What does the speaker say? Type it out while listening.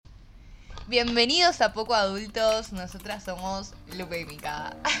Bienvenidos a Poco Adultos, nosotras somos Lupe y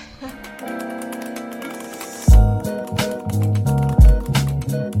Mica.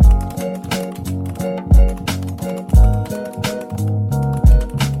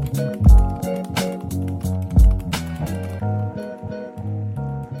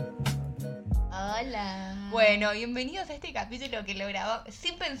 Hola. Bueno, bienvenidos a este capítulo que lo grabamos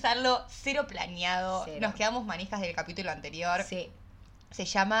sin pensarlo, cero planeado. Cero. Nos quedamos manijas del capítulo anterior. Sí. Se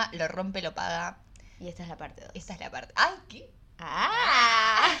llama Lo rompe, lo paga. Y esta es la parte 2. Esta es la parte... ¡Ay, qué!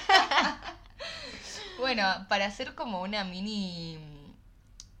 ¡Ah! Bueno, para hacer como una mini...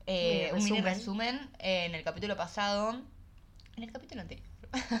 un mini resumen, en el capítulo pasado... En el capítulo anterior.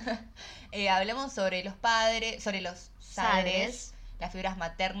 Hablamos sobre los padres, sobre los sadres, las figuras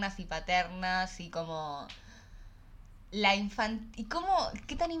maternas y paternas y como... y cómo,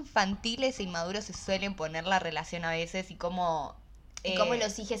 qué tan infantiles e inmaduros se suelen poner la relación a veces y cómo... Y cómo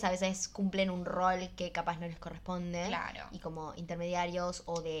los hijos a veces cumplen un rol que capaz no les corresponde. Claro. Y como intermediarios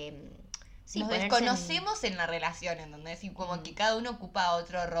o de... Sí, nos desconocemos en la relación, ¿entendés? Y como que cada uno ocupa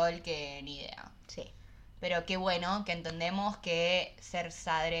otro rol que ni idea. Sí. Pero qué bueno que entendemos que ser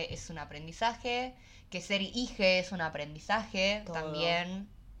sadre es un aprendizaje, que ser hije es un aprendizaje Todo. también.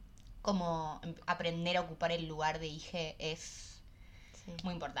 Como aprender a ocupar el lugar de hije es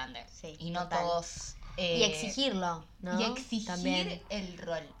muy importante. Sí, y no total. todos... y exigirlo, ¿no? Y exigir también. el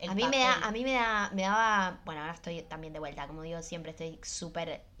rol, el A mí papel. me daba, bueno, ahora estoy también de vuelta, como digo, siempre estoy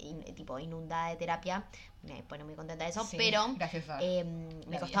súper tipo inundada de terapia, me pone muy contenta de eso, Sí, pero gracias a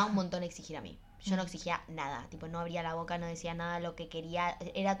me costaba un montón exigir a mí. Yo no exigía nada, tipo no abría la boca, no decía nada lo que quería,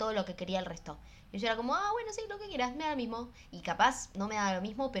 era todo lo que quería el resto. Y yo era como, bueno, sí, lo que quieras, me da lo mismo. Y capaz no me daba lo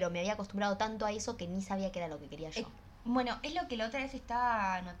mismo, pero me había acostumbrado tanto a eso que ni sabía qué era lo que quería yo. Bueno, es lo que la otra vez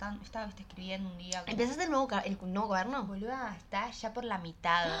estaba anotando, estaba escribiendo un día. Como, ¿Empezaste el nuevo cuaderno? boluda, está ya por la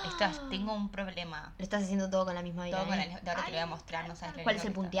mitad. Tengo un problema. Lo estás haciendo todo con la misma Todo vida. con ahora te lo voy a mostrar, no sabes lo ¿Cuál lindo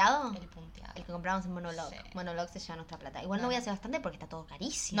es el que está. punteado? El punteado. El que compramos en Monolog. Sí. Monolog se lleva nuestra plata. Igual no voy a hacer bastante porque está todo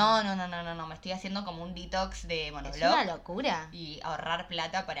carísimo. No, me estoy haciendo como un detox de Monolog. Es una locura. Y ahorrar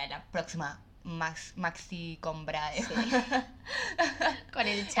plata para la próxima maxi compra. Sí. Con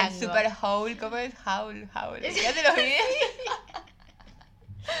el chango. El super haul, ¿cómo es? Haul. ¿Ya te lo vi?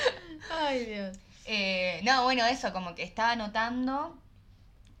 Ay, Dios. No, bueno, eso, como que estaba anotando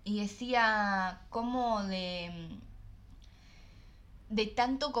y decía como de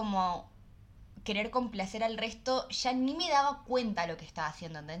tanto como querer complacer al resto, ya ni me daba cuenta lo que estaba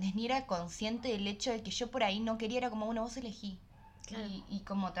haciendo, ¿entendés? Ni era consciente del hecho de que yo por ahí no quería, era como, bueno, vos elegí. Claro. Y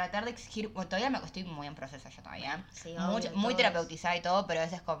como tratar de exigir, bueno, todavía estoy muy en proceso yo todavía, Sí, muy todos. terapeutizada y todo, pero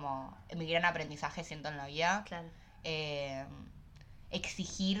ese es como mi gran aprendizaje siento en la vida. Claro.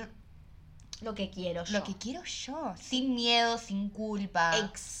 Exigir Lo que quiero yo. lo que quiero yo, sin miedo, sin culpa.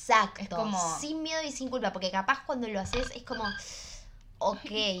 Exacto. Es como... Sin miedo y sin culpa. Porque capaz cuando lo haces es como...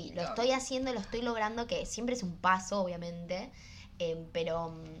 Ok, lo estoy haciendo, lo estoy logrando, que siempre es un paso, obviamente.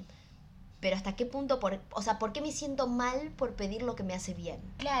 Pero hasta qué punto, ¿por qué me siento mal por pedir lo que me hace bien?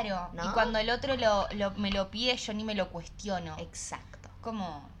 Claro, ¿no? y cuando el otro me lo pide, yo ni me lo cuestiono. Exacto.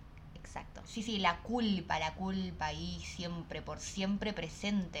 Como, Exacto. sí, la culpa ahí siempre, por siempre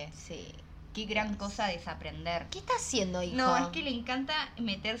presente. Sí. Qué gran cosa desaprender. ¿Qué está haciendo, hijo? No, es que le encanta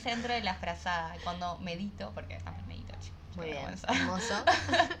meterse dentro de la frazada. Cuando medito, porque también medito, chicos. Muy qué bien, vergüenza. hermoso.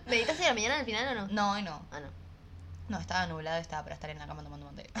 ¿Meditaste la mañana al final o no? No, hoy no. Ah, no. No, estaba nublado, estaba para estar en la cama tomando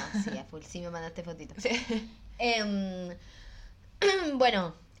mate. Ah, sí, a full. Sí, me mandaste fotito. Sí.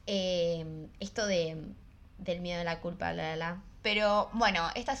 Bueno, esto del miedo a la culpa, Pero bueno,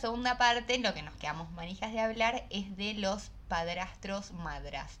 esta segunda parte, lo que nos quedamos manijas de hablar, es de los padrastros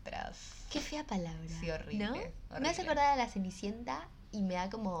madrastras. Qué fea palabra. Sí, horrible. ¿No? horrible. Me hace acordar a la Cenicienta y me da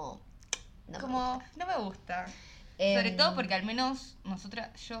como... No me gusta. No me gusta. Sobre todo porque al menos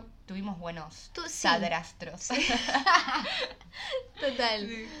yo tuvimos buenos Sí. padrastros. Total.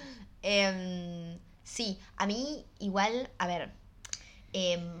 Sí. Sí, a mí igual, a ver...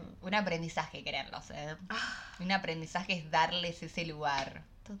 Un aprendizaje quererlos, ¿eh? Un aprendizaje es darles ese lugar.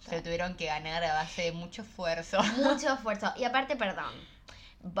 Total. Se tuvieron que ganar a base de mucho esfuerzo. Mucho esfuerzo. Y aparte, perdón,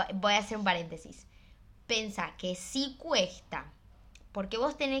 voy a hacer un paréntesis. Pensa que sí cuesta, porque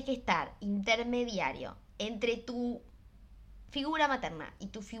vos tenés que estar intermediario entre tu figura materna y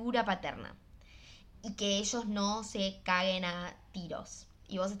tu figura paterna. Y que ellos no se caguen a tiros.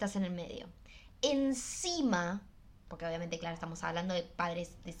 Y vos estás en el medio. Encima, porque obviamente, claro, estamos hablando de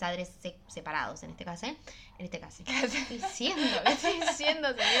padres, de sadres separados en este caso, ¿eh? En este caso. ¿Qué estoy diciendo,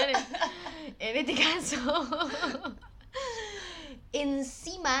 señores? En este caso...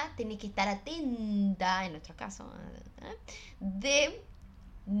 Encima tenés que estar atenta, en nuestro caso, de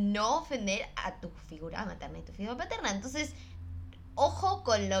no ofender a tu figura materna y tu figura paterna. Entonces, ojo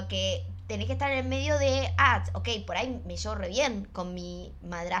con lo que tenés que estar en el medio de, ok, por ahí me llevo re bien con mi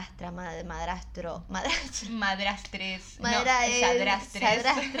madrastra, madrastro, Madrastres.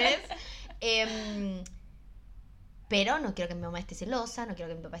 sadrastres. Pero no quiero que mi mamá esté celosa, no quiero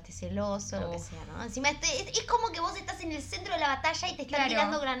que mi papá esté celoso, lo que sea, ¿no? Encima es como que vos estás en el centro de la batalla y te están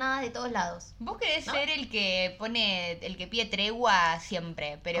tirando granadas de todos lados. Vos querés ser el que pide tregua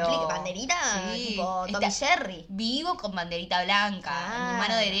siempre, pero... ¿Banderita? Sí. Tipo Tommy Jerry. Vivo con banderita blanca. En mi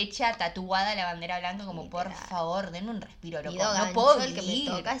mano derecha tatuada la bandera blanca como, por favor, denme un respiro, loco. Pido no puedo el que me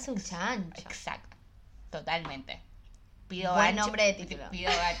toca es un chancho. Exacto. Totalmente. Pido Buen Gancho. nombre de título. Pido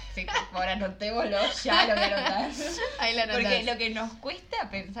Gancho. Sí, ahora anotémoslo, ya lo voy a anotar. Ahí lo anotás. Porque lo que nos cuesta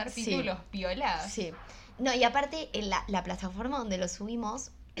pensar títulos piolas. Sí. No, y aparte, en la plataforma donde lo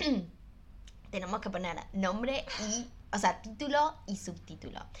subimos, tenemos que poner nombre y... O sea, título y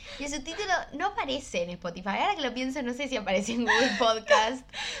subtítulo. Y el subtítulo no aparece en Spotify. Ahora que lo pienso, no sé si aparece en Google Podcast.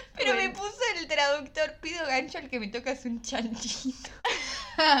 Pero me puso el traductor, Pido Gancho, el que me toca es un chanchito.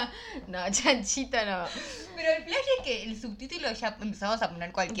 No, chanchito no. Pero el flash es que el subtítulo ya empezamos a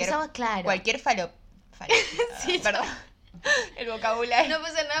poner cualquier falo. Sí, perdón. El vocabulario. No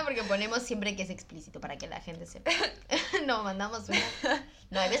pasa nada porque ponemos siempre que es explícito para que la gente sepa. No, mandamos una.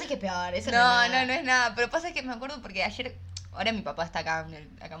 No, hay veces que es peor. Eso no es nada. Pero pasa que me acuerdo porque ayer. Ahora mi papá está acá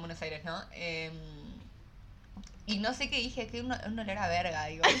en Buenos Aires, ¿no? Y no sé qué dije, que un olor a verga,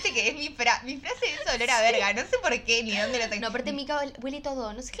 digo. Viste que es mi frase es olor a verga. No sé por qué ni dónde lo tengo. No, aparte Mica huele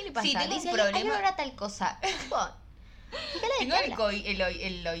todo. No sé qué le pasa. Sí, tengo dice, un problema. hay olor a tal cosa. Tengo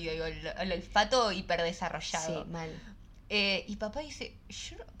el olfato hiperdesarrollado. Sí, mal. Y papá dice,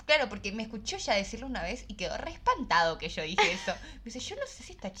 claro, porque me escuchó ya decirlo una vez y quedó re espantado que yo dije eso. Me dice, yo no sé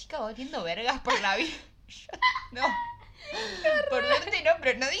si esta chica va oliendo vergas por la vida. No. Por suerte no,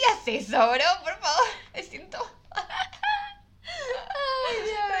 pero no digas eso, bro, por favor. Me siento... Ay,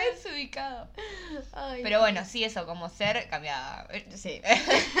 Dios. Re desubicado. Ay, pero bueno, sí, eso, como ser cambiada. Sí.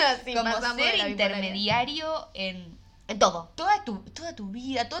 Como ser intermediario en todo. Toda tu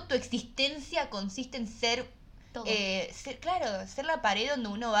vida, toda tu existencia consiste en ser... Todo. Ser la pared donde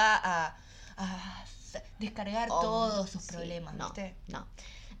uno va a descargar todos sus problemas, ¿viste? No.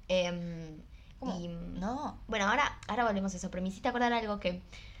 No. Bueno, ahora volvemos a eso, pero me hiciste acordar algo que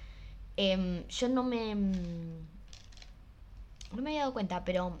yo no me había dado cuenta,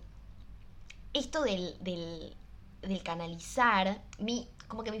 pero esto del canalizar,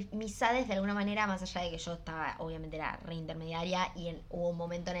 como que mis sades de alguna manera, más allá de que yo estaba, obviamente era reintermediaria y hubo un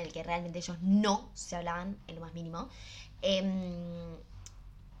momento en el que realmente ellos no se hablaban en lo más mínimo, que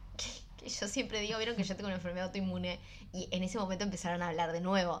yo siempre digo, vieron que yo tengo una enfermedad autoinmune y en ese momento empezaron a hablar de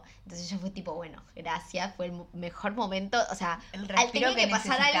nuego, entonces yo fue tipo, bueno, gracias, fue el mejor momento, o sea, tenía que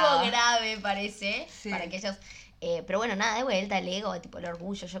pasar algo grave, parece, para que ellos... pero bueno, nada, de vuelta, el ego, tipo el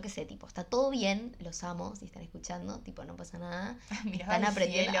orgullo, yo qué sé, tipo, está todo bien, los amo, si están escuchando, tipo, no pasa nada. Mirá, están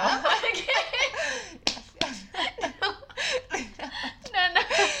aprendiendo.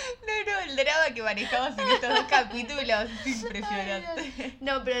 No, el drama que manejamos en estos 2 capítulos es impresionante.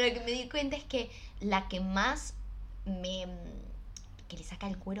 No, pero lo que me di cuenta es que la que más que le saca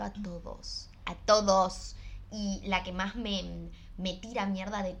el cuero a todos, y la que más me tira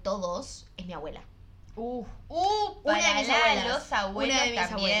mierda de todos es mi abuela. Una de mis abuelas. Los abuelos una de mis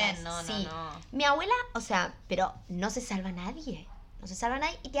también. Abuelas. No. Mi abuela, o sea, pero no se salva nadie. No se salva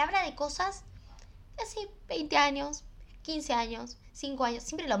nadie. Y te habla de cosas de hace 20 años, 15 años, 5 años.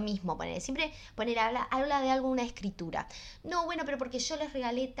 Siempre lo mismo, siempre habla de alguna escritura. No, bueno, pero porque yo les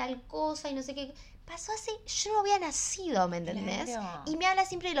regalé tal cosa y no sé qué. Pasó así, yo no había nacido, ¿me entendés? Claro. Y me habla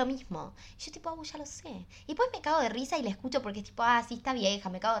siempre de lo mismo. Y yo tipo, ya lo sé. Y después me cago de risa y la escucho porque es tipo, sí, está vieja,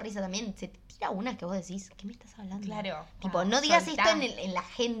 me cago de risa también. Se te tira una que vos decís, ¿qué me estás hablando? Claro. Tipo, no digas esto en la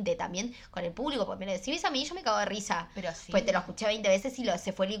gente también, con el público, porque me lo decís a mí, yo me cago de risa. Pero sí. Pues te lo escuché 20 veces y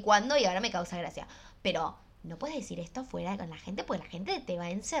se fue licuando y ahora me causa gracia. Pero no puedes decir esto fuera con la gente porque la gente te va a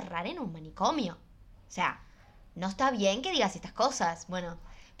encerrar en un manicomio. O sea, no está bien que digas estas cosas. Bueno...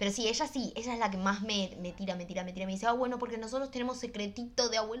 Pero sí, ella es la que más me tira. Me dice, bueno, porque nosotros tenemos secretito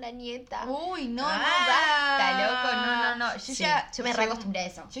de abuela-nieta. Uy, no, basta, loco, no. Yo me reacostumbré a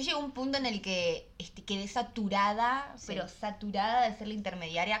eso. Yo llegué a un punto en el que quedé saturada, pero saturada de ser la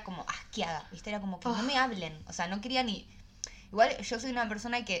intermediaria, como asqueada, ¿viste? Era como que no me hablen, o sea, no quería ni... Igual yo soy una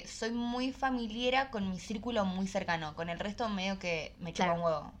persona que soy muy familiera con mi círculo muy cercano, con el resto medio que me chupa un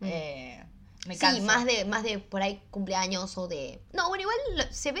huevo. Me canso. Sí, más de por ahí cumpleaños o de... No, bueno, igual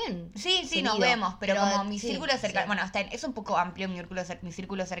se ven. Sí, nos vemos, pero como mi círculo cercano... Sí. Bueno, es un poco amplio mi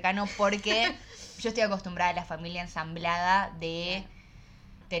círculo cercano porque yo estoy acostumbrada a la familia ensamblada de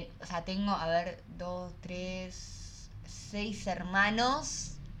o sea, tengo, a ver, 2, 3, 6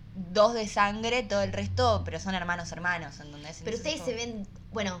 hermanos, 2 de sangre, todo el resto, pero son hermanos, ¿entendés? Pero ustedes se ven,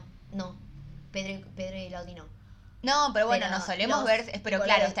 bueno, no, Pedro y Laudi no. No, pero bueno, Pero nos solemos ver, pero por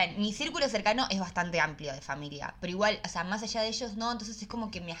claro, ahí- mi círculo cercano es bastante amplio de familia, pero igual, o sea, más allá de ellos no, entonces es como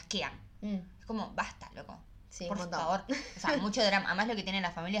que me asquean. Es como, basta, loco. Sí, Por un montón. favor. O sea, mucho drama. Además lo que tiene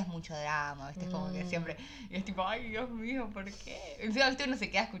la familia es mucho drama, ¿viste? Es como que siempre. Y es tipo, ay, Dios mío, ¿por qué? Encima, ¿viste? Uno se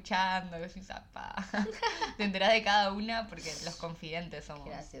queda escuchando, que soy zapa. Te enterás de cada una porque los confidentes somos.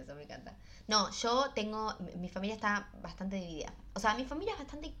 Gracioso, me encanta. No, mi familia está bastante dividida. O sea, mi familia es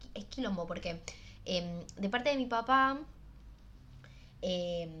bastante quilombo porque de parte de mi papá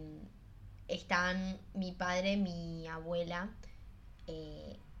están mi padre, mi abuela,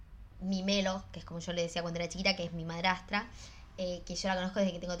 mi Melo, que es como yo le decía cuando era chiquita, que es mi madrastra, que yo la conozco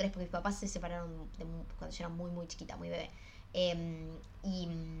desde que tengo 3 porque mis papás se separaron cuando yo era muy, muy chiquita, muy bebé.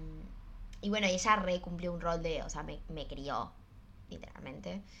 Y bueno, ella cumplió un rol o sea, me crió,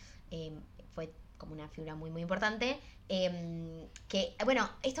 literalmente. Fue como una figura muy, muy importante. Que, bueno,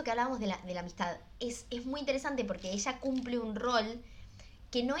 esto que hablábamos de la amistad es muy interesante porque ella cumple un rol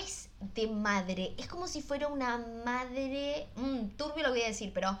que no es de madre, es como si fuera una madre, turbio lo voy a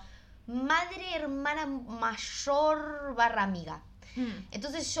decir, pero madre, hermana mayor / amiga.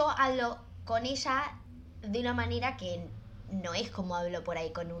 Entonces yo hablo con ella de una manera que no es como hablo por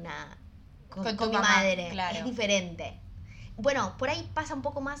ahí con tu mi mamá, madre, claro. es diferente. Bueno, por ahí pasa un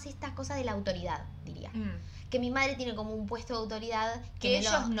poco más esta cosa de la autoridad, diría. Que mi madre tiene como un puesto de autoridad que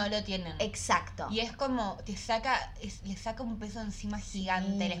ellos no lo tienen. Exacto. Y es como, le saca un peso encima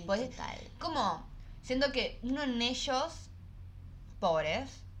gigante. Después, total. como, siento que uno en ellos, pobres,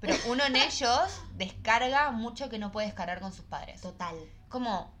 pero uno en ellos descarga mucho que no puede descargar con sus padres. Total.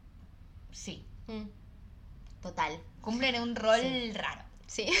 Como, sí. Total. Cumplen un rol raro.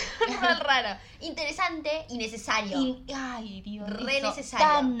 Sí, un rol raro. Interesante y necesario. Ay, Dios. Re necesario.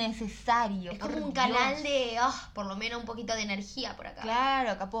 Tan necesario. Es como un canal de, por lo menos un poquito de energía por acá.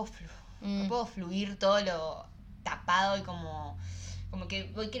 Claro, acá puedo fluir todo lo tapado y como que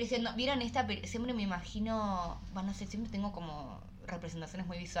voy creciendo. ¿Vieron esta? Siempre me imagino, bueno, no sé, siempre tengo como representaciones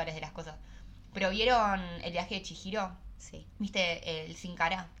muy visuales de las cosas. Pero ¿vieron el viaje de Chihiro? Sí. ¿Viste el sin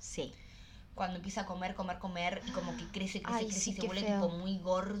cara? Sí. Cuando empieza a comer y como que crece Ay, y sí, se qué vuelve feo. tipo muy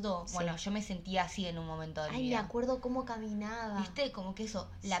gordo. Sí. Bueno, yo me sentía así en un momento de mi Ay, me vida. acuerdo cómo caminaba. ¿Viste? Como que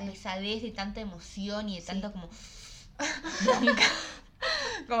eso, la Sí. pesadez de tanta emoción y de Sí. tanto como...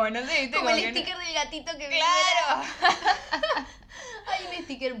 como no sé, ¿viste? Como el que sticker del gatito que ¡Claro! Hay un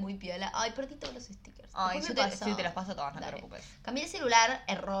sticker muy piola. Ay, perdí todos los stickers. Ay, Después yo me pasó. sí, te los paso todos, no te Dale. preocupes. Cambié el celular,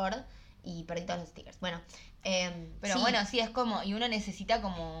 error, y perdí todos los stickers. Bueno, Pero sí. bueno, sí, es como... Y uno necesita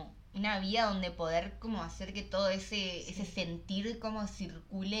como una vida donde poder como hacer que todo ese sentir como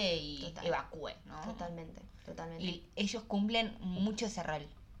circule y Total. evacúe, ¿no? Totalmente. Y ellos cumplen mucho ese rol.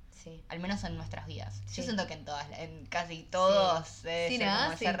 Sí. Al menos en nuestras vidas. Sí. Yo siento que en casi todos debe Sí, ser ¿no?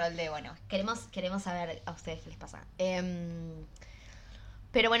 como Sí. ese rol de, bueno... Queremos saber a ustedes qué les pasa.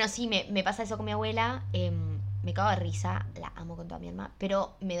 Pero bueno, sí, me pasa eso con mi abuela. Me cago de risa, la amo con toda mi alma.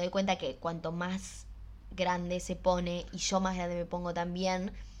 Pero me doy cuenta que cuanto más grande se pone y yo más grande me pongo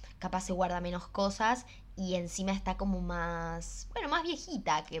también, capaz se guarda menos cosas y encima está como más, bueno, más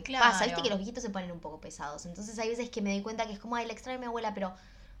viejita. Que Claro. pasa, viste que los viejitos se ponen un poco pesados. Entonces hay veces que me doy cuenta que es como, ay, la extraño a mi abuela, pero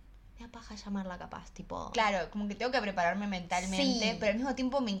me da paja llamarla capaz, tipo... Claro, como que tengo que prepararme mentalmente, Sí. pero al mismo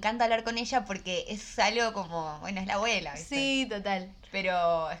tiempo me encanta hablar con ella porque es algo como, bueno, es la abuela, ¿viste? Sí, total.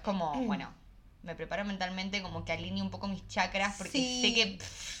 Pero es como, bueno, me preparo mentalmente como que alineo un poco mis chakras porque Sí. sé que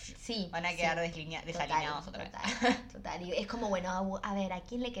Sí, van a quedar sí. desalineados otra vez. Total. Y es como, bueno, a ver, ¿a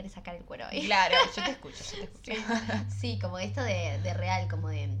quién le querés sacar el cuero hoy? Claro, yo te escucho. Sí, como esto de real, como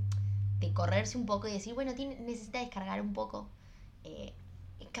de correrse un poco y decir, bueno, necesita descargar un poco.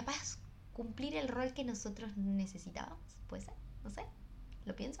 Capaz cumplir el rol que nosotros necesitábamos, puede ser, no sé,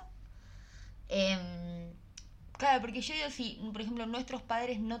 lo pienso. Claro, porque yo digo, si, por ejemplo, nuestros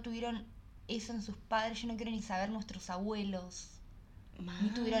padres no tuvieron eso en sus padres, yo no quiero ni saber nuestros abuelos. Ni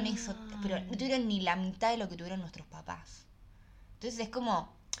tuvieron eso, pero no tuvieron ni la mitad de lo que tuvieron nuestros papás. Entonces es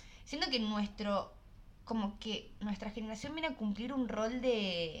como, siento que como que nuestra generación viene a cumplir un rol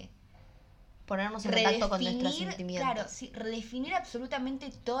de ponernos en contacto con nuestros sentimientos. Claro, sí, redefinir absolutamente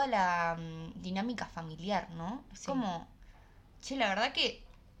toda la dinámica familiar, ¿no? Es como, che, la verdad que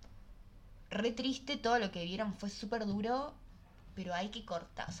re triste todo lo que vieron, fue súper duro, pero hay que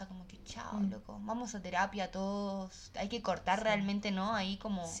cortar, o sea, como que chao, loco, vamos a terapia todos, hay que cortar realmente, ¿no? Ahí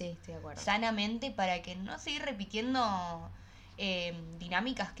como sí, estoy de acuerdo. Sanamente para que no seguir repitiendo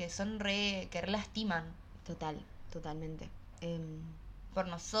dinámicas que son que re lastiman. Totalmente. por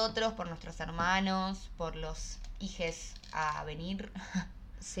nosotros, por nuestros hermanos, por los hijes a venir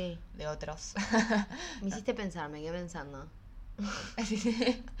Sí. de otros. Me hiciste pensar, me quedé pensando.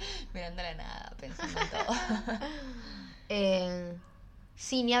 Mirando la nada, pensando en todo.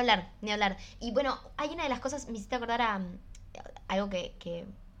 Sí, ni hablar, ni hablar. Y bueno, hay una de las cosas, me hiciste acordar a algo que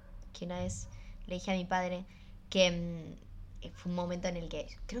una vez le dije a mi padre, que fue un momento en el que,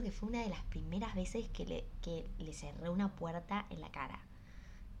 creo que fue una de las primeras veces que le cerré una puerta en la cara.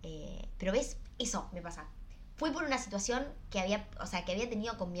 Pero ves, eso me pasa. Fue por una situación que había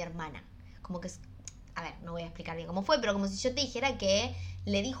tenido con mi hermana. Como que, a ver, no voy a explicar bien cómo fue, pero como si yo te dijera que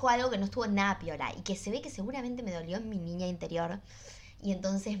le dijo algo que no estuvo nada piola y que se ve que seguramente me dolió en mi niña interior. Y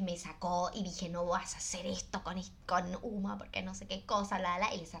entonces me sacó y dije, no vas a hacer esto con Uma porque no sé qué cosa,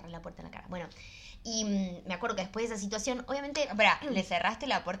 y le cerré la puerta en la cara. Bueno, y me acuerdo que después de esa situación, obviamente... Espera, ¿le cerraste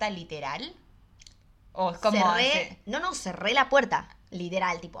la puerta literal? ¿O es como cerré la puerta,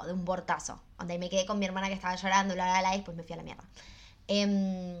 literal, tipo, de un portazo. Donde me quedé con mi hermana que estaba llorando, y después me fui a la mierda.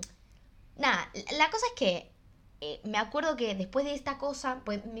 Nada, la cosa es que me acuerdo que después de esta cosa,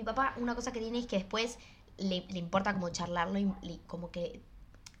 pues mi papá, una cosa que tiene es que después le importa como charlarlo y como que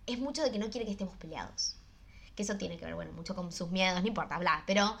es mucho de que no quiere que estemos peleados. Que eso tiene que ver, bueno, mucho con sus miedos, no importa, bla.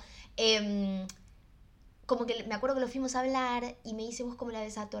 Pero como que me acuerdo que lo fuimos a hablar y me dice, ¿vos cómo la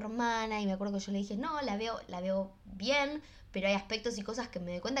ves a tu hermana? Y me acuerdo que yo le dije, no, la veo bien, pero hay aspectos y cosas que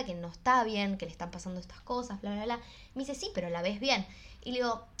me doy cuenta que no está bien, que le están pasando estas cosas, bla, bla, bla. Me dice, sí, pero la ves bien. Y le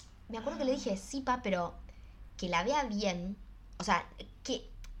digo, me acuerdo que le dije, sí, pa, pero que la vea bien, o sea, que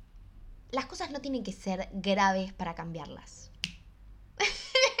las cosas no tienen que ser graves para cambiarlas.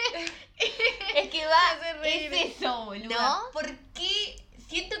 Es que es eso, boludo. ¿No? ¿Por qué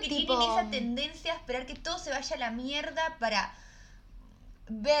siento que Tipo... tienen esa tendencia a esperar que todo se vaya a la mierda para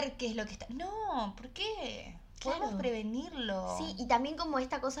ver qué es lo que está? No, ¿por qué? Podemos Claro. Prevenirlo. Sí, y también como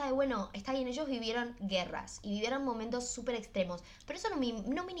esta cosa de, bueno, está bien, ellos vivieron guerras y vivieron momentos súper extremos, pero eso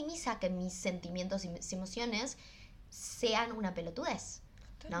no minimiza que mis sentimientos y mis emociones sean una pelotudez,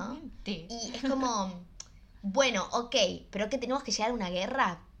 ¿no? Totalmente. Y es como, bueno, ok, pero que tenemos que llegar a una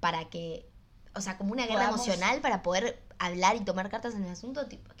guerra para que, o sea, como una guerra emocional para poder hablar y tomar cartas en el asunto.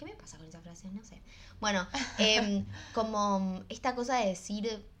 Tipo, ¿qué me pasa con esa frase? No sé. Bueno, como esta cosa de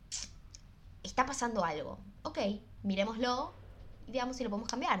decir, está pasando algo. Ok, miremoslo y veamos si lo podemos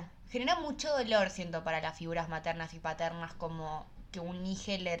cambiar. Genera mucho dolor, siento, para las figuras maternas y paternas, como que un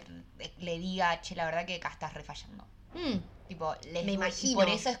hijo le diga, che, la verdad que acá estás refallando. Tipo, me imagino. Y por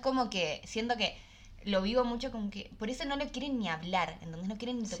eso es como que siento que lo vivo mucho como que por eso no le quieren ni hablar, entonces no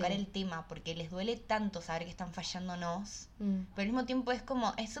quieren ni tocar el tema, porque les duele tanto saber que están fallándonos. Pero al mismo tiempo es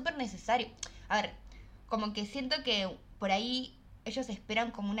como, es súper necesario. A ver, como que siento que por ahí ellos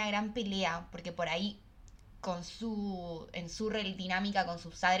esperan como una gran pelea, porque por ahí en su dinámica con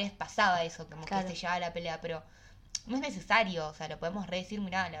sus padres pasaba eso, como que se llevaba la pelea, pero no es necesario, o sea, lo podemos decir,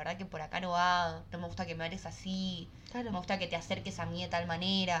 mirá, la verdad que por acá no va, no me gusta que me hables así, me gusta que te acerques a mí de tal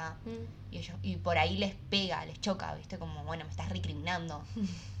manera, y por ahí les pega, les choca, ¿viste? Como, bueno, me estás recriminando.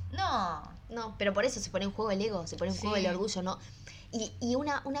 No, pero por eso se pone en juego el ego, se pone en juego el orgullo, ¿no? Y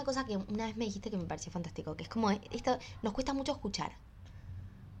una cosa que una vez me dijiste que me pareció fantástico, que es como, esto nos cuesta mucho escuchar,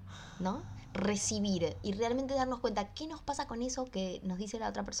 ¿no? Recibir y realmente darnos cuenta qué nos pasa con eso que nos dice la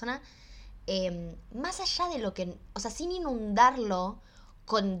otra persona, más allá de lo que, o sea, sin inundarlo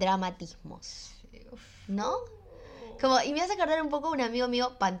con dramatismos, ¿no? Como, y me hace acordar un poco a un amigo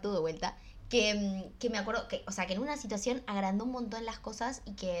mío, Pantú de vuelta, que me acuerdo que, o sea, que en una situación agrandó un montón las cosas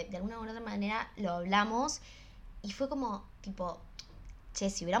y que de alguna u otra manera lo hablamos y fue como, tipo, che,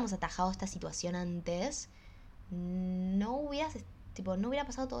 si hubiéramos atajado esta situación antes, no hubiera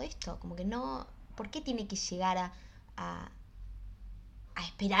pasado todo esto. Como que no, ¿por qué tiene que llegar a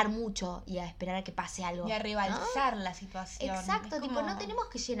esperar mucho y a esperar a que pase algo? Y a rebalsar la situación. Exacto, tipo, no tenemos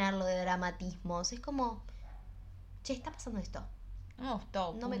que llenarlo de dramatismos. Es como, che, está pasando esto. No me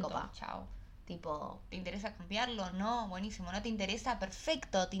gustó, no me copa. Chao. Tipo, ¿te interesa cambiarlo? No, buenísimo. ¿No te interesa?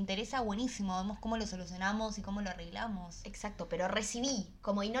 Perfecto. ¿Te interesa? Buenísimo. Vemos cómo lo solucionamos y cómo lo arreglamos. Exacto, pero recibí,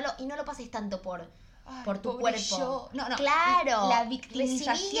 como, y no lo pases tanto por tu pobre cuerpo. Yo. No. Claro. La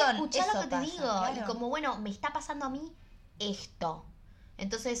victimización. Recibí y escuchá lo que te digo. Claro. Y como, bueno, me está pasando a mí esto.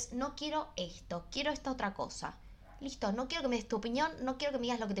 Entonces, no quiero esto, quiero esta otra cosa. Listo, no quiero que me des tu opinión, no quiero que me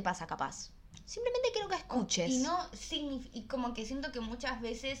digas lo que te pasa, capaz. Simplemente quiero que escuches. Y como que siento que muchas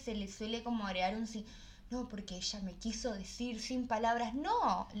veces se le suele como agregar un sí. No, porque ella me quiso decir sin palabras.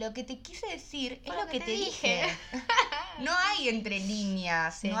 No, lo que te quise decir es lo que te dije. No hay entre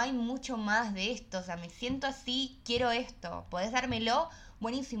líneas, no hay mucho más de esto. O sea, me siento así, quiero esto. ¿Podés dármelo?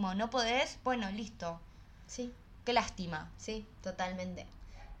 Buenísimo. ¿No podés? Bueno, listo. Sí. Qué lástima. Sí, totalmente.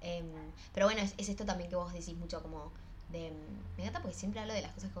 Pero bueno, es esto también que vos decís mucho como de... Me encanta porque siempre hablo de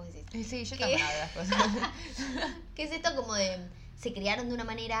las cosas que vos decís. Sí, yo también hablo de las cosas. ¿Qué es esto como de... Se criaron de una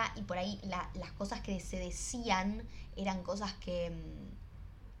manera y por ahí las cosas que se decían eran cosas que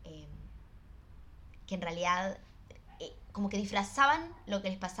en realidad como que disfrazaban lo que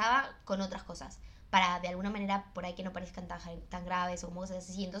les pasaba con otras cosas. Para de alguna manera por ahí que no parezcan tan graves o como cosas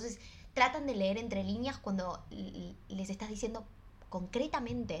así. Entonces tratan de leer entre líneas cuando les estás diciendo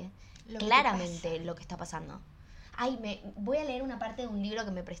concretamente, claramente lo que está pasando. Ay, voy a leer una parte de un libro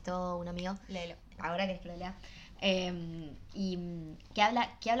que me prestó un amigo. Léelo. Ahora que lo lea. Y que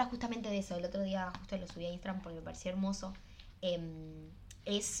habla justamente de eso. El otro día justo lo subí a Instagram porque me pareció hermoso. El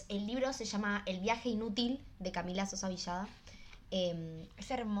libro se llama El viaje inútil de Camila Sosa Villada. Es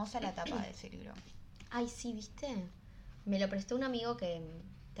hermosa la tapa de ese libro. Ay, sí, ¿viste? Me lo prestó un amigo que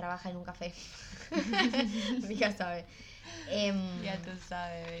trabaja en un café. Ya sabe. Ya tú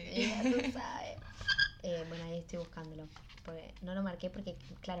sabes, baby. Ya tú sabes. Bueno, ahí estoy buscándolo. Porque no lo marqué porque,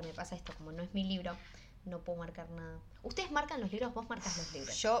 claro, me pasa esto. Como no es mi libro, no puedo marcar nada. ¿Ustedes marcan los libros? ¿Vos marcas los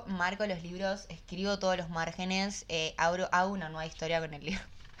libros? Yo marco los libros, escribo todos los márgenes, hago una nueva historia con el libro.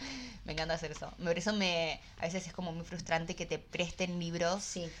 Me encanta hacer eso. Por eso a veces es como muy frustrante que te presten libros.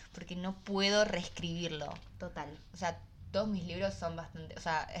 Sí. Porque no puedo reescribirlo. Total. O sea, todos mis libros son bastante... O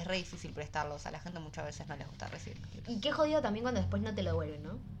sea, es re difícil prestarlos. A la gente muchas veces no les gusta recibir libros. Y qué jodido también cuando después no te lo devuelven,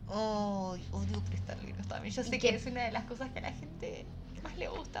 ¿no? Oh, odio prestar libros también. Yo sé que es una de las cosas que a la gente más le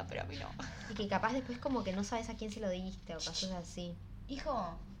gusta, pero a mí no. Y que capaz después como que no sabes a quién se lo diste o cosas así.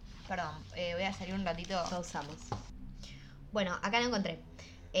 Hijo, perdón, voy a salir un ratito. Pausamos. Bueno, acá lo encontré.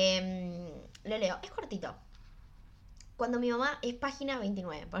 Lo leo. Es cortito. Cuando mi mamá... Es página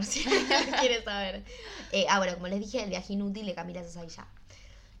 29, por si quieres saber. Bueno, como les dije, El viaje inútil de Camila Sosa Villada.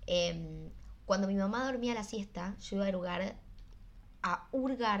 Cuando mi mamá dormía la siesta, yo iba a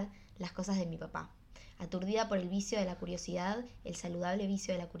hurgar las cosas de mi papá. Aturdida por el vicio de la curiosidad, el saludable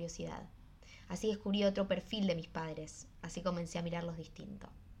vicio de la curiosidad. Así descubrí otro perfil de mis padres. Así comencé a mirarlos distinto.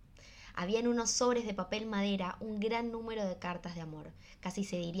 Había en unos sobres de papel madera un gran número de cartas de amor, casi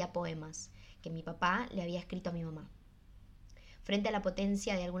se diría poemas, que mi papá le había escrito a mi mamá. Frente a la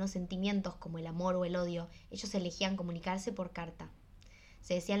potencia de algunos sentimientos como el amor o el odio, ellos elegían comunicarse por carta.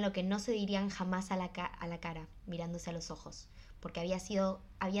 Se decían lo que no se dirían jamás a la cara, mirándose a los ojos, porque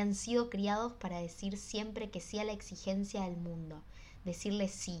habían sido criados para decir siempre que sí a la exigencia del mundo, decirle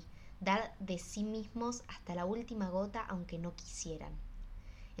sí, dar de sí mismos hasta la última gota aunque no quisieran.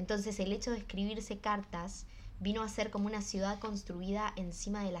 Entonces el hecho de escribirse cartas vino a ser como una ciudad construida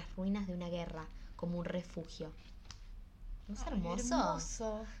encima de las ruinas de una guerra, como un refugio. ¿No es hermoso?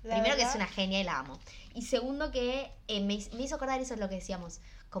 Hermoso. Primero que es una genia y la amo. Y segundo que me hizo acordar, eso es lo que decíamos,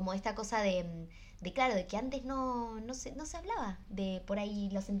 como esta cosa de claro, de que antes no se hablaba de por ahí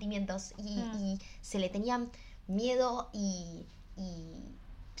los sentimientos y se le tenían miedo y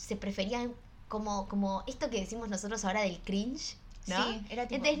se preferían como esto que decimos nosotros ahora del cringe, ¿no? Sí, era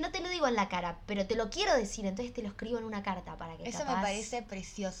tipo... Entonces no te lo digo en la cara, pero te lo quiero decir, entonces te lo escribo en una carta para que Eso capaz... me parece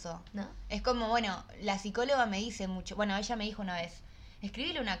precioso. ¿No? Es como, bueno, la psicóloga me dice mucho, bueno, ella me dijo una vez,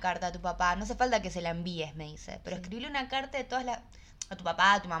 escribile una carta a tu papá, no hace falta que se la envíes, me dice, pero Sí. escribile una carta de a tu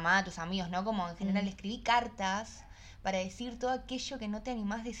papá, a tu mamá, a tus amigos, ¿no? Como en general escribí cartas para decir todo aquello que no te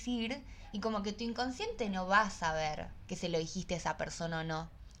animás a decir y como que tu inconsciente no va a saber que se lo dijiste a esa persona o no,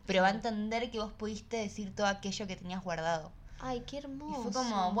 pero va a entender que vos pudiste decir todo aquello que tenías guardado. Ay, qué hermoso. Y fue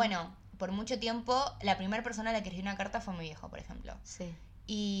como, bueno, por mucho tiempo, la primera persona a la que escribí una carta fue mi viejo, por ejemplo. Sí.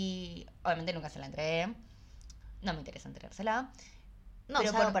 Y obviamente nunca se la entregué. No me interesa entregársela. No,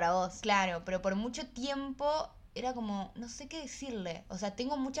 pero es algo para vos. Claro, pero por mucho tiempo era como, no sé qué decirle. O sea,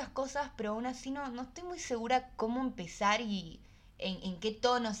 tengo muchas cosas, pero aún así no estoy muy segura cómo empezar y en qué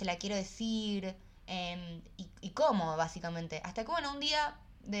tono se la quiero decir. Y cómo, básicamente. Hasta que, bueno, un día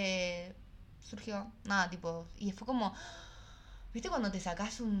surgió, nada, tipo, y fue como... ¿Viste cuando te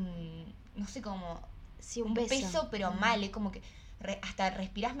sacás no sé cómo, Sí, un peso, pero mal, es como que hasta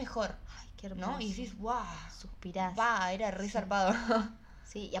respirás mejor, Ay, qué hermoso. ¿no? Y decís, guau, Suspirás. era re zarpado.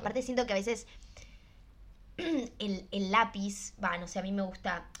 Sí, y aparte siento que a veces el lápiz, no sé, a mí me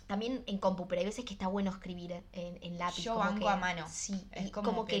gusta, también en compu, pero hay veces que está bueno escribir en lápiz. Yo como banco que, a mano. Sí, Es y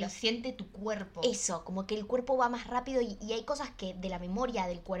como que lo siente tu cuerpo. Eso, como que el cuerpo va más rápido y hay cosas que de la memoria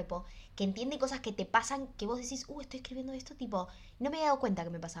del cuerpo que entiende cosas que te pasan que vos decís, estoy escribiendo esto, tipo, no me he dado cuenta que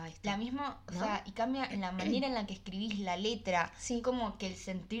me pasaba esto. La misma, ¿no? o sea, y cambia en la manera en la que escribís la letra. Sí. Como que el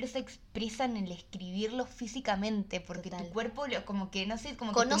sentir se expresa en el escribirlo físicamente, porque Total. tu cuerpo, como que, no sé,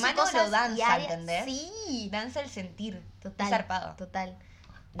 como Conoce que tu mano cosas lo danza, diarias. ¿entendés? Sí. Danza el sentir. Total. Es zarpado. Total.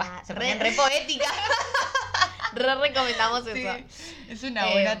 Se ponen re poética. Recomendamos Sí, eso. es una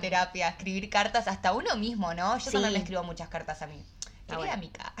buena terapia, escribir cartas hasta uno mismo, ¿no? Yo Sí. también me escribo muchas cartas a mí. Ah, bueno.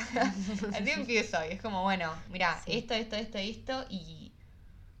 Amiga. Así empiezo y es como, bueno, mira, Sí. esto y...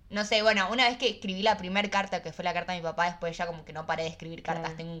 No sé, bueno, una vez que escribí la primera carta, que fue la carta de mi papá, después ya como que no paré de escribir cartas.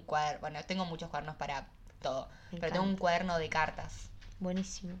 Claro. Tengo un cuaderno, bueno, tengo muchos cuadernos para todo, Me pero tengo un encanta. cuaderno de cartas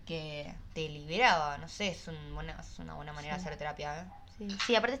Buenísimo. que te liberaba, no sé, es una buena manera de Sí. hacer terapia, ¿eh? Sí.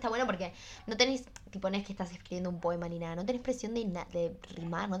 Sí, aparte está bueno porque no tenés, tipo, no es que estás escribiendo un poema ni nada, no tenés presión de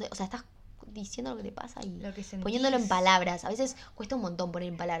rimar, o sea, estás diciendo lo que te pasa y Lo que sentís. poniéndolo en palabras. A veces cuesta un montón poner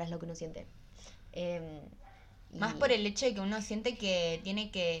en palabras lo que uno siente. Más por el hecho de que uno siente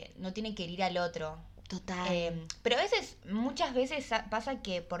que no tiene que herir al otro. Total. Pero a veces, muchas veces pasa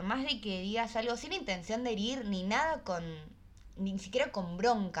que por más de que digas algo sin intención de herir, ni siquiera con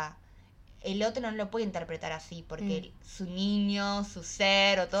bronca, el otro no lo puede interpretar así, porque su niño, su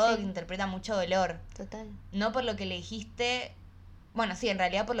ser o todo Sí. interpreta mucho dolor. Total. No por lo que le dijiste, bueno, sí, en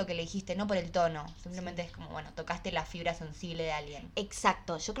realidad por lo que le dijiste, no por el tono. Simplemente es como, bueno, tocaste la fibra sensible de alguien.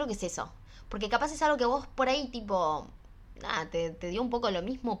 Exacto, yo creo que es eso. Porque capaz es algo que vos por ahí, tipo, nada, te dio un poco lo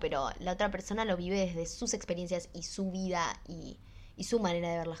mismo, pero la otra persona lo vive desde sus experiencias y su vida y su manera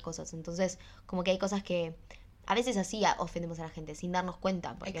de ver las cosas. Entonces, como que hay cosas que a veces así ofendemos a la gente sin darnos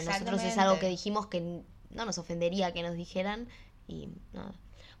cuenta, porque nosotros es algo que dijimos que no nos ofendería que nos dijeran y nada.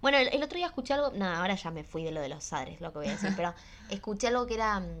 Bueno, el otro día escuché algo, nada, ahora ya me fui de lo de los padres, lo que voy a decir, pero escuché algo que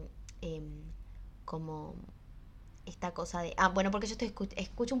era como esta cosa de... bueno, porque yo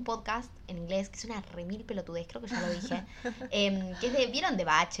escucho un podcast en inglés que es una remil pelotudez, creo que ya lo dije, que es de... ¿Vieron The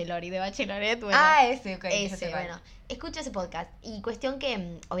Bachelor y The Bachelorette? Bueno, Ese, ok. ese, bueno. Escucho ese podcast y cuestión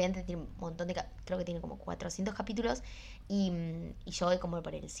que obviamente tiene un montón de... Creo que tiene como 400 capítulos y yo voy como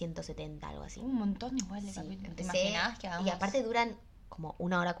por el 170, algo así. Un montón igual de Sí, capítulos. ¿Te empecé, imaginabas que hagamos? y aparte duran como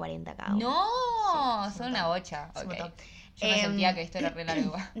 1 hora 40 cada uno. ¡No! Sí, es un son una montón. bocha. Es un Ok. montón. Yo me sentía que esto era re largo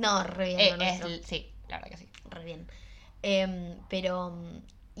igual. No, re bien. lo nuestro. Sí, la verdad que sí. Re bien. Pero,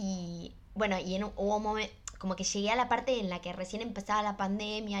 y bueno, hubo un momento, como que llegué a la parte en la que recién empezaba la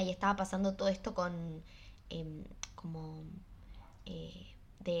pandemia y estaba pasando todo esto con, como,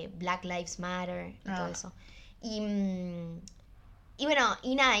 de Black Lives Matter y todo eso. Y bueno,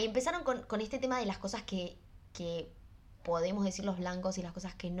 y nada, y empezaron con este tema de las cosas que podemos decir los blancos y las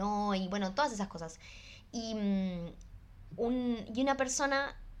cosas que no, y bueno, todas esas cosas. Y, y una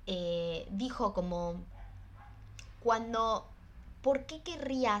persona dijo como... ¿Por qué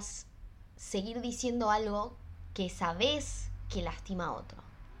querrías seguir diciendo algo que sabes que lastima a otro?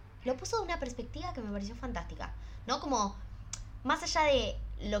 Lo puso de una perspectiva que me pareció fantástica, ¿no? Como más allá de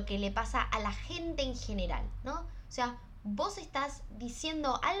lo que le pasa a la gente en general, ¿no? O sea, vos estás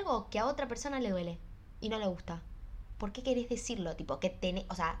diciendo algo que a otra persona le duele y no le gusta. ¿Por qué querés decirlo? Tipo, que tenés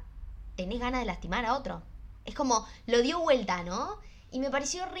ganas de lastimar a otro. Es como, lo dio vuelta, ¿no? Y me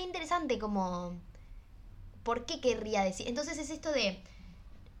pareció re interesante como... ¿Por qué querría decir? Entonces es esto de...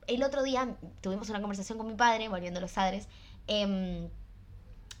 El otro día tuvimos una conversación con mi padre, volviendo a los padres,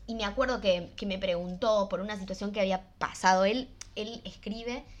 y me acuerdo que me preguntó por una situación que había pasado. Él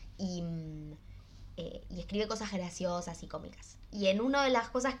escribe y escribe cosas graciosas y cómicas. Y en una de las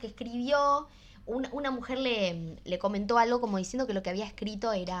cosas que escribió, una mujer le comentó algo como diciendo que lo que había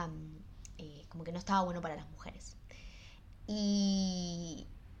escrito era como que no estaba bueno para las mujeres. Y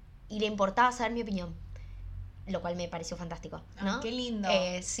le importaba saber mi opinión. Lo cual me pareció fantástico, ¿no? Qué lindo.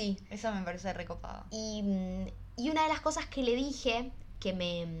 Sí. Eso me parece recopado. Y una de las cosas que le dije, que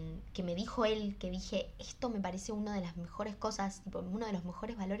me dijo él, que dije, esto me parece una de las mejores cosas, tipo, uno de los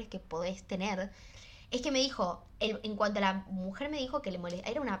mejores valores que podés tener, es que me dijo, en cuanto a la mujer me dijo que le molesta,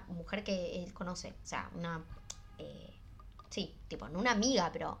 era una mujer que él conoce, o sea, una... sí, tipo, no una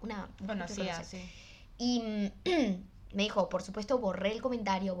amiga, pero una... Conocida, sí. Y me dijo, por supuesto, borré el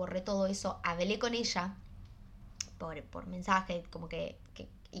comentario, borré todo eso, hablé con ella por mensaje, como que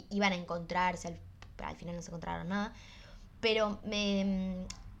iban a encontrarse, al final no se encontraron nada, pero me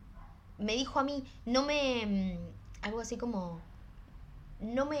dijo a mí, algo así como,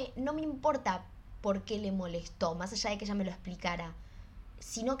 no me importa por qué le molestó, más allá de que ella me lo explicara,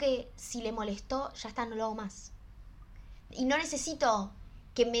 sino que si le molestó, ya está, no lo hago más. Y no necesito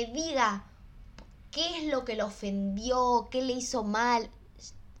que me diga qué es lo que lo ofendió, qué le hizo mal.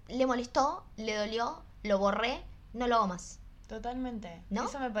 Le molestó, le dolió, lo borré, no lo hago más. Totalmente. ¿No?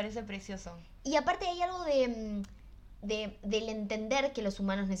 Eso me parece precioso. Y aparte hay algo del entender que los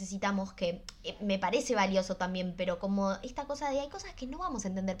humanos necesitamos, que me parece valioso también, pero como esta cosa de hay cosas que no vamos a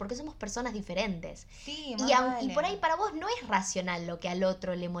entender porque somos personas diferentes. Sí, y por ahí para vos no es racional lo que al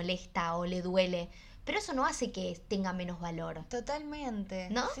otro le molesta o le duele, pero eso no hace que tenga menos valor. Totalmente.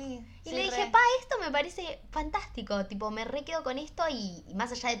 ¿No? Sí. Y sí, le dije, esto me parece fantástico, tipo, me re quedo con esto y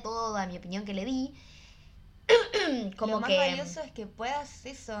más allá de toda mi opinión que le di, como lo más que... valioso es que puedas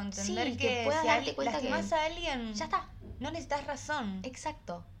eso, entender Sí, que puedas si darte cuenta lastimas que... a alguien, Ya está. no necesitas razón.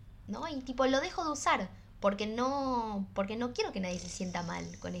 Exacto, ¿no? Y tipo, lo dejo de usar, porque no quiero que nadie se sienta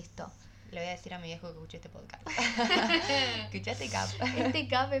mal con esto. Le voy a decir a mi viejo que escuche este podcast. ¿Escuchaste, Cap? Este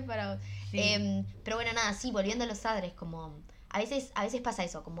café es para vos. Sí. Pero bueno, nada, sí, volviendo a los padres, como... A veces pasa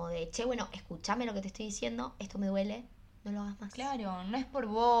eso, como de, che, bueno, escúchame lo que te estoy diciendo, esto me duele, no lo hagas más. Claro, no es por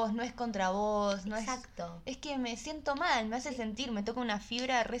vos, no es contra vos, no Exacto. es que me siento mal, me hace sentir, me toca una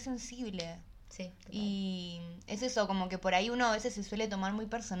fibra re sensible. Sí, total. Y es eso, como que por ahí uno a veces se suele tomar muy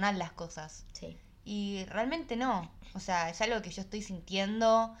personal las cosas. Sí. Y realmente no. O sea, es algo que yo estoy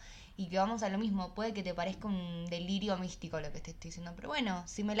sintiendo y que vamos a lo mismo. Puede que te parezca un delirio místico lo que te estoy diciendo. Pero bueno,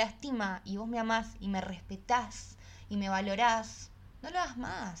 si me lastima y vos me amás y me respetás y me valorás, no lo hagas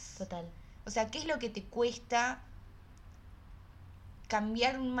más. Total. O sea, ¿qué es lo que te cuesta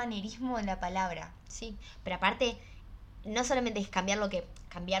cambiar un manerismo de la palabra? Sí, pero aparte, no solamente es cambiar lo que...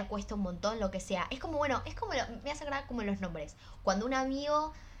 Cambiar cuesta un montón, lo que sea. Es como, bueno, me hace acordar como los nombres. Cuando un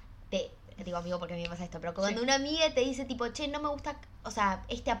amigo te... Digo amigo porque a mí me pasa esto, pero cuando una amiga te dice tipo, che, no me gusta, o sea,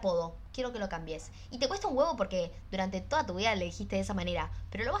 este apodo, quiero que lo cambies. Y te cuesta un huevo porque durante toda tu vida le dijiste de esa manera,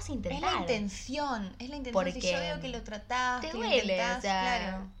 pero lo vas a intentar. Es la intención. Porque si yo veo que lo tratás, te que duele, lo intentás, o sea,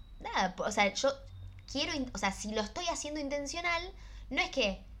 claro. Nada, o sea, yo quiero, o sea, si lo estoy haciendo intencional, no es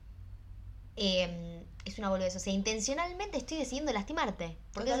que es una boludez, o sea, intencionalmente estoy decidiendo lastimarte,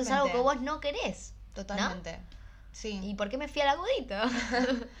 porque Totalmente. eso es algo que vos no querés. Totalmente. ¿No? Sí. ¿Y por qué me fui al agudito?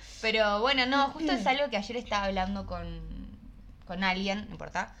 Pero bueno, no, justo es algo que ayer estaba hablando con alguien, no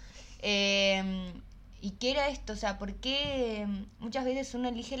importa. Y qué era esto, o sea, ¿por qué muchas veces uno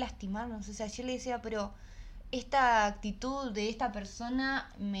elige lastimarnos? O sea, yo le decía, pero esta actitud de esta persona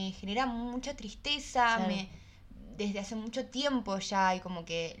me genera mucha tristeza, Claro. desde hace mucho tiempo ya, y como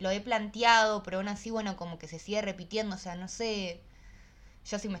que lo he planteado, pero aún así, bueno, como que se sigue repitiendo, o sea, no sé...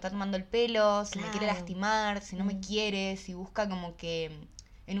 Yo si me está tomando el pelo, si me quiere Claro. lastimar, si no me quiere, si busca como que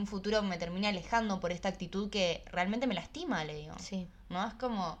en un futuro me termine alejando por esta actitud que realmente me lastima, le digo. Sí. ¿No? Es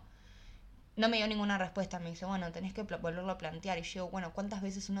como... No me dio ninguna respuesta, me dice, bueno, tenés que volverlo a plantear. Y yo digo, bueno, ¿cuántas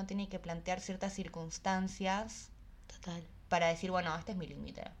veces uno tiene que plantear ciertas circunstancias Total. para decir, bueno, este es mi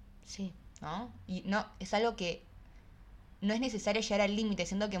límite? Sí. ¿No? Y no, es algo que no es necesario llegar al límite,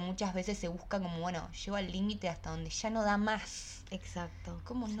 siendo que muchas veces se busca como, bueno, llego al límite hasta donde ya no da más. Exacto.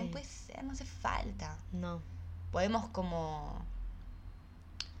 Como no Sí. puede ser, no hace falta. No. Podemos como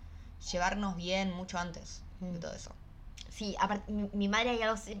llevarnos bien mucho antes de todo eso. Sí, aparte, mi madre hay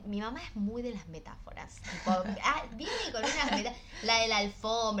algo... Mi mamá es muy de las metáforas. Tipo, viene con unas metáforas... La de la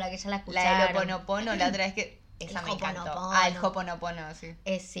alfombra, que ya la escucharon. La del Hoponopono, la otra vez que... Esa El me encantó. Hoponopono. El Hoponopono, sí.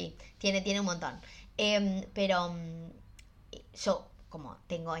 Sí, tiene un montón. Pero yo, como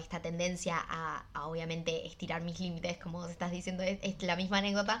tengo esta tendencia a obviamente estirar mis límites, como vos estás diciendo, es la misma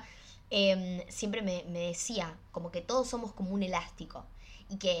anécdota, siempre me decía como que todos somos como un elástico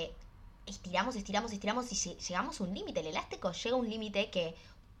y que estiramos y llegamos a un límite. El elástico llega a un límite que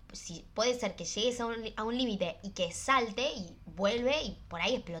puede ser que llegues a un límite y que salte y vuelve y por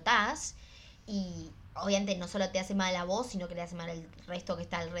ahí explotás y obviamente no solo te hace mal a vos, sino que le hace mal al resto que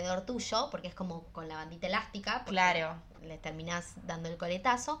está alrededor tuyo, porque es como con la bandita elástica, porque claro, le terminás dando el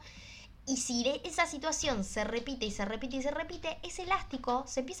coletazo. Y si esa situación se repite y se repite y se repite, ese elástico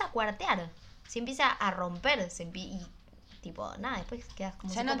se empieza a cuartear, se empieza a romper, y tipo, nada, después quedas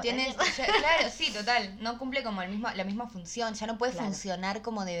como ya no tienes, claro, sí, total, no cumple como la misma función, ya no puede funcionar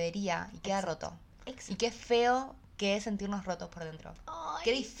como debería y queda roto. Exacto. Y qué feo que es sentirnos rotos por dentro. Ay,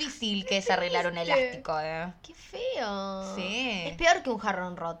 qué difícil que es arreglar un elástico, Qué feo. Sí. Es peor que un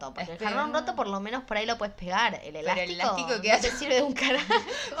jarrón roto, porque el jarrón roto por lo menos por ahí lo puedes pegar. El elástico queda... no te sirve de un carajo.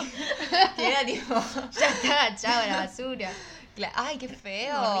 Queda tipo... Ya está, chao, la basura. Ay, qué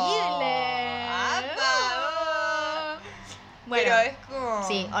feo. Horrible. Bueno, pero es como...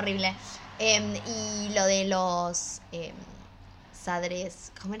 Sí, horrible. Y lo de los...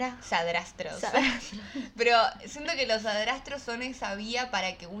 ¿cómo era? Sadrastros. Pero siento que los sadrastros son esa vía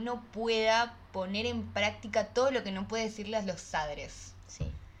para que uno pueda poner en práctica todo lo que no puede decirle a los sadres.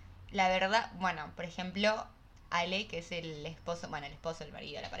 Sí. La verdad, bueno, por ejemplo, Ale, que es el esposo, el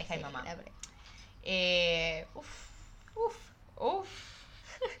marido, la pareja de mamá.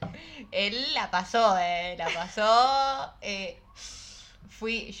 Él la pasó.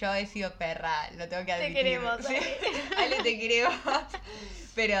 Yo he sido perra, lo tengo que admitir. Te queremos, ¿sí? Ale, te queremos.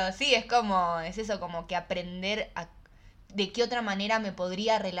 Pero sí, es eso, como que aprender de qué otra manera me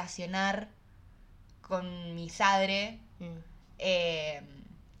podría relacionar con mi sadre.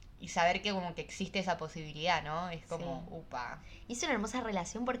 Y saber que como que existe esa posibilidad, ¿no? Es como, upa. Y es una hermosa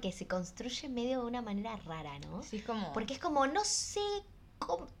relación porque se construye medio de una manera rara, ¿no? Sí, es como... Porque es como, no sé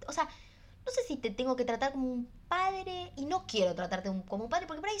cómo... O sea, no sé si te tengo que tratar como un padre y no quiero tratarte como un padre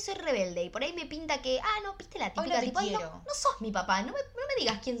porque por ahí soy rebelde y por ahí me pinta que, no, viste la típica, hoy tipo, no sos mi papá, no me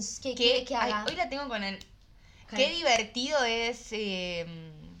digas qué haga. Hoy la tengo con el... Qué divertido es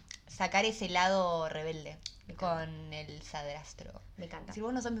sacar ese lado rebelde con el sadrastro. Me encanta. Si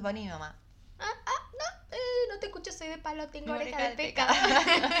vos no sos mi papá ni mi mamá. No te escucho, soy de palo, tengo oreja de peca.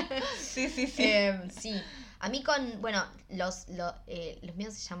 Sí. Sí, a mí los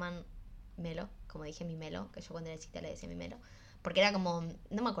míos se llaman Melo, como dije, mi Melo, que yo cuando era chiquita le decía mi Melo, porque era como,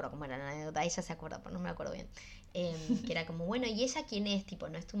 no me acuerdo cómo era la anécdota, ella se acuerda, pero no me acuerdo bien, que era como, bueno, ¿y ella quién es? Tipo,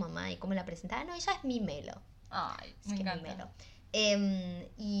 ¿no es tu mamá? ¿Y cómo la presentaba? No, ella es mi Melo. Ay, me encanta. Es mi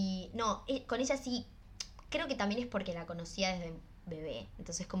Melo. Y no, con ella sí, creo que también es porque la conocía desde bebé,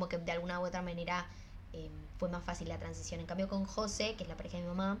 entonces como que de alguna u otra manera fue más fácil la transición. En cambio con José, que es la pareja de mi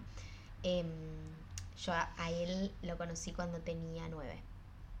mamá, yo a él lo conocí cuando tenía 9.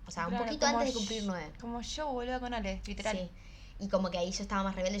 O sea, un poquito antes de cumplir 9. Como yo, boludo, con Ale, literal. Sí. Y como que ahí yo estaba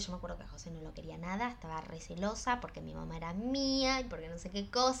más rebelde. Yo me acuerdo que a José no lo quería nada. Estaba recelosa porque mi mamá era mía y porque no sé qué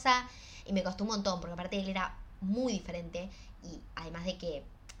cosa. Y me costó un montón porque aparte él era muy diferente. Y además de que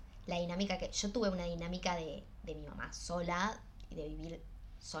la dinámica que... Yo tuve una dinámica de mi mamá sola y de vivir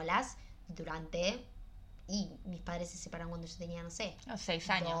solas durante... Y mis padres se separaron cuando yo tenía, no sé... 6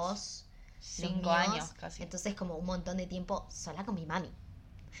 años. 5 años casi. Entonces como un montón de tiempo sola con mi mami.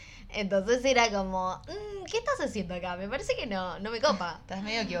 Entonces era como, ¿qué estás haciendo acá? Me parece que no me copa. Estás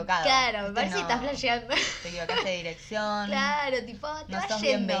medio equivocado. Claro, me parece que estás flasheando. Te equivocaste de dirección. Claro, tipo, no sos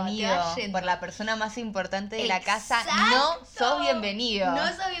bienvenido. Por la persona más importante de la casa, no sos bienvenido. No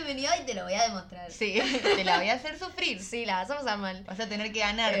sos bienvenido y te lo voy a demostrar. Sí, te la voy a hacer sufrir. Sí, la vas a pasar mal. Vas a tener que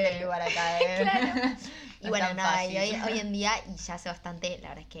ganarte el lugar acá, Claro. Y bueno, nada, fácil. y hoy en día, y ya hace bastante, la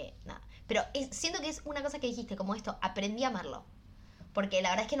verdad es que nada. Pero siento que es una cosa que dijiste, como esto, aprendí a amarlo. Porque la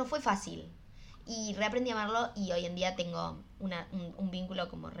verdad es que no fue fácil. Y reaprendí a amarlo y hoy en día tengo un vínculo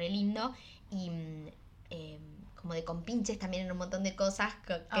como re lindo. Y como de compinches también en un montón de cosas.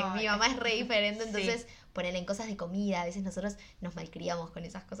 Que mi mamá es re diferente. Entonces, ponerle en cosas de comida. A veces nosotros nos malcriamos con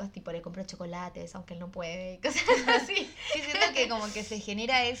esas cosas. Tipo, le compro chocolates aunque él no puede. Y cosas así. Sí, siento que como que se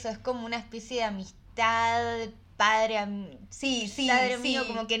genera eso. Es como una especie de amistad... Padre, padre mío,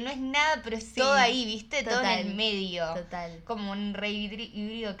 como que no es nada, pero es todo ahí, ¿viste? Total, todo en el medio. Total. Como un re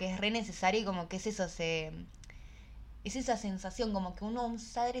híbrido que es re necesario y como que es eso, es esa sensación, como que un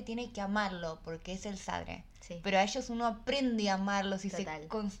sadre tiene que amarlo, porque es el sadre. Sí. Pero a ellos uno aprende a amarlos y se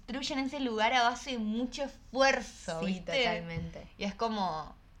construyen en ese lugar a base de mucho esfuerzo, sí, ¿viste? Totalmente. Y es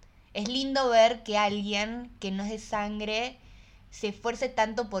como, es lindo ver que alguien que no es de sangre se esfuerce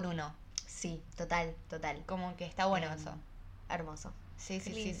tanto por uno. Sí, total. Como que está bueno eso. Hermoso. Sí.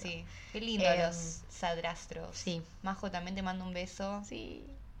 Qué lindo los sadrastros. Sí. Majo, también te mando un beso. Sí,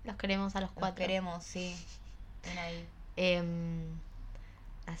 los queremos a los 4. Los queremos, sí. Ven ahí.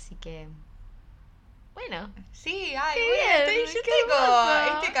 Así que... Bueno. Sí, ay, qué bueno, bien, yo qué tengo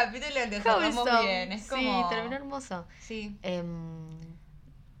hermoso. este capítulo lo cerramos bien. Es como... Sí, terminó hermoso. Sí.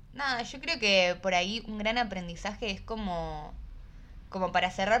 Nada, yo creo que por ahí un gran aprendizaje es como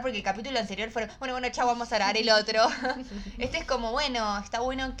para cerrar, porque el capítulo anterior fue, bueno, chao, vamos a grabar el otro. Este es como, bueno, está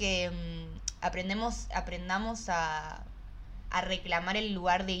bueno que aprendamos a reclamar el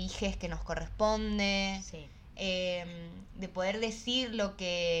lugar de hijes que nos corresponde. Sí. De poder decir lo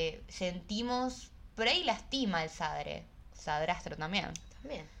que sentimos. Por ahí lastima el sadrastro también.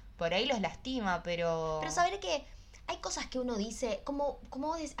 Por ahí los lastima, pero... Pero saber que hay cosas que uno dice, como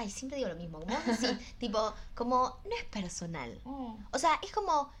vos decís, ay, siempre digo lo mismo, como vos decís, tipo, como, no es personal. O sea, es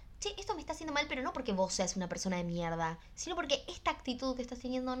como, che, esto me está haciendo mal, pero no porque vos seas una persona de mierda, sino porque esta actitud que estás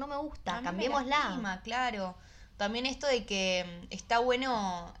teniendo no me gusta, cambiémosla. Me lastima, claro. También esto de que está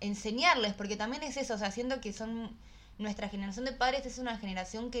bueno enseñarles, porque también es eso, o sea, siento que nuestra generación de padres es una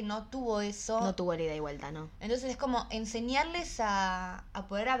generación que no tuvo eso. No tuvo la ida y vuelta, ¿no? Entonces es como enseñarles a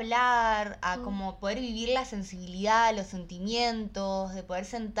poder hablar, a como poder vivir la sensibilidad, los sentimientos, de poder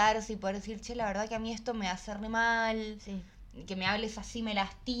sentarse y poder decir, che, la verdad que a mí esto me hace re mal, que me hables así me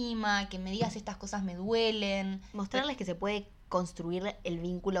lastima, que me digas estas cosas me duelen. Mostrarles que se puede construir el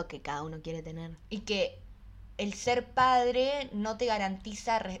vínculo que cada uno quiere tener. Y que el ser padre no te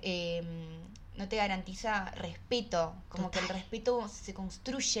garantiza respeto, como Total. que el respeto se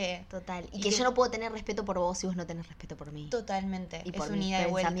construye. Total. Y que yo no puedo tener respeto por vos si vos no tenés respeto por mí. Totalmente. Y por es mis ida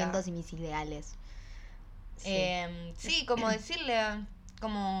y vuelta. pensamientos y mis ideales. Sí, como decirle,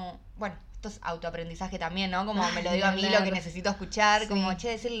 como, bueno, esto es autoaprendizaje también, ¿no? Como me lo Ay, digo a mí, hablar. lo que necesito escuchar, Sí. como, che,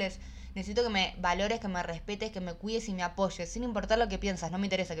 decirles, necesito que me valores, que me respetes, que me cuides y me apoyes, sin importar lo que piensas, no me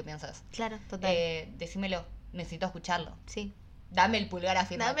interesa qué piensas. Claro, total. Decímelo, necesito escucharlo. Sí. Dame el pulgar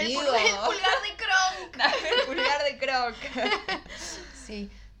afirmativo. Dame el pulgar de Kronk. Dame el pulgar de Croc. Sí,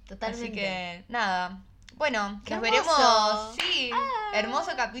 totalmente. Así que, nada. Bueno, ¡Qué nos hermoso! veremos. Sí, Ah.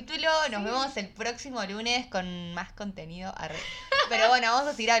 hermoso capítulo. Nos Sí. vemos el próximo lunes con más contenido. Pero bueno, vamos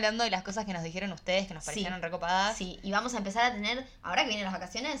a seguir hablando de las cosas que nos dijeron ustedes, que nos Sí. parecieron recopadas. Sí, y vamos a empezar a tener, ahora que vienen las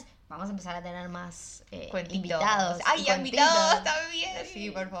vacaciones, vamos a empezar a tener más Cuentitos. invitados. Ay, y invitados cuentitos. también. Sí,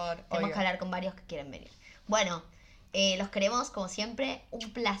 por favor. Tenemos obvio. que hablar con varios que quieren venir. Bueno, los queremos como siempre.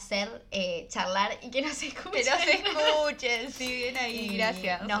 Un placer charlar y que nos escuchen. Que nos escuchen. Sí, bien ahí. Y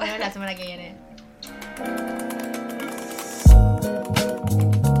Gracias. Nos vemos la semana que viene.